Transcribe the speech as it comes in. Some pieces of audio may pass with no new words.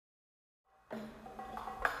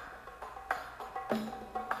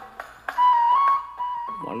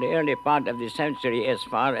Well, the early part of the century, as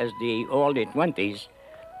far as the early 20s,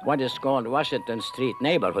 what is called Washington Street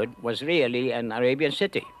neighborhood was really an Arabian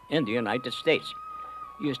city in the United States.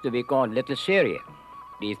 It used to be called Little Syria.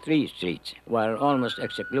 The three streets were almost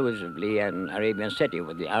exclusively an Arabian city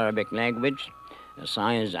with the Arabic language,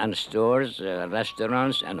 signs and stores,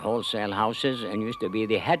 restaurants and wholesale houses, and used to be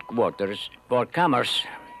the headquarters for commerce.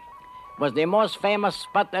 It was the most famous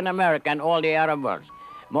spot in America and all the Arab world,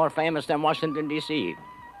 more famous than Washington, D.C.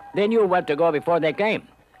 They knew where to go before they came.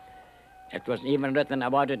 It was even written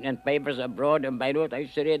about it in papers abroad in Beirut. I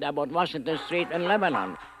used to read about Washington Street in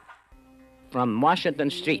Lebanon. From Washington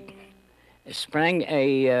Street sprang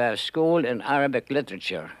a school in Arabic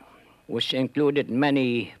literature, which included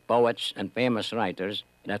many poets and famous writers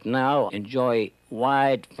that now enjoy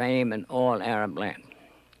wide fame in all Arab land.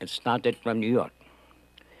 It started from New York.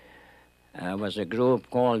 There was a group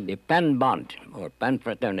called the Pen Bond, or Pen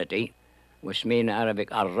Fraternity, which means in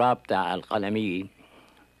Arabic, Al-Rabta Al-Qalami.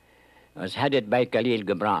 It was headed by Khalil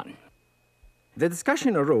Gibran. The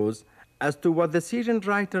discussion arose as to what the Syrian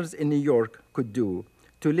writers in New York could do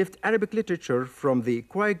to lift Arabic literature from the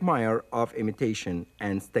quagmire of imitation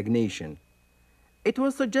and stagnation. It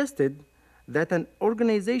was suggested that an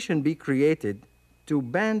organization be created to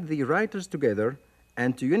band the writers together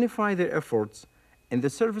and to unify their efforts in the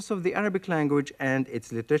service of the Arabic language and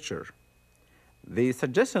its literature. The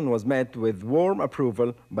suggestion was met with warm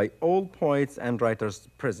approval by all poets and writers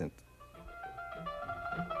present.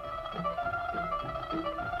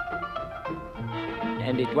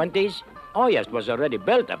 In the 20s, oh yes, it was already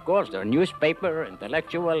built, of course. There were newspaper,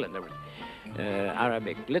 intellectual, and there was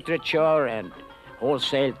Arabic literature and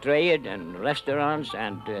wholesale trade and restaurants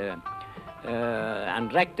and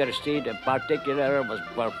Rector Street in particular was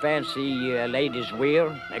for fancy ladies'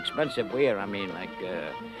 wear, expensive wear, I mean, like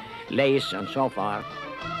lace and so forth.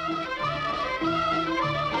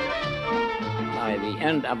 By the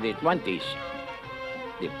end of the 20s,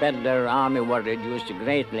 the peddler army were reduced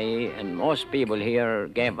greatly, and most people here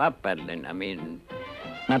gave up peddling. I mean,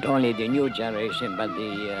 not only the new generation, but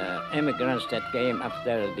the immigrants that came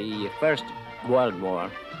after the First World War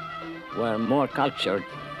were more cultured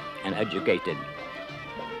and educated.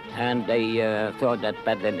 And they thought that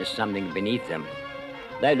peddling is something beneath them.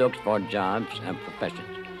 They looked for jobs and professions.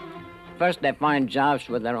 First, they find jobs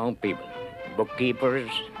with their own people,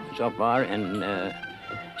 bookkeepers, so far, in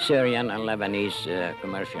Syrian and Lebanese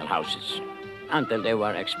commercial houses, until they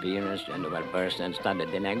were experienced and well versed and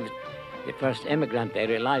studied the language. The first immigrant, they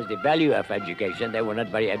realized the value of education. They were not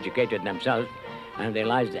very educated themselves, and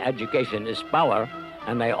realized education is power,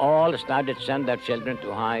 and they all started to send their children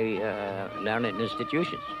to high learning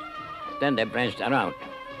institutions. Then they branched around,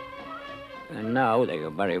 and now they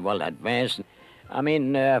are very well advanced. I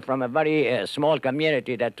mean, from a very small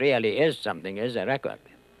community that really is something, is a record.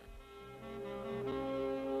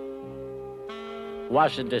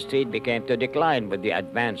 Washington Street began to decline with the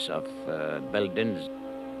advance of buildings.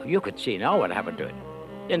 You could see now what happened to it.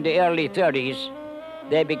 In the early 30s,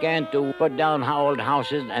 they began to put down old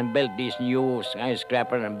houses and build these new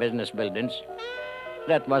skyscraper and business buildings.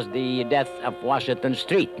 That was the death of Washington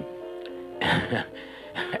Street.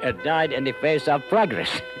 It died in the face of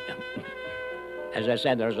progress. As I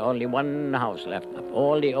said, there's only one house left of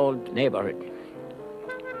all the old neighborhood.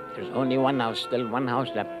 There's only one house, still one house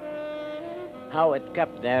left. How it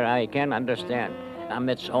kept there, I can't understand.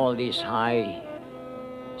 Amidst all these high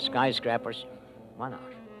skyscrapers, one house.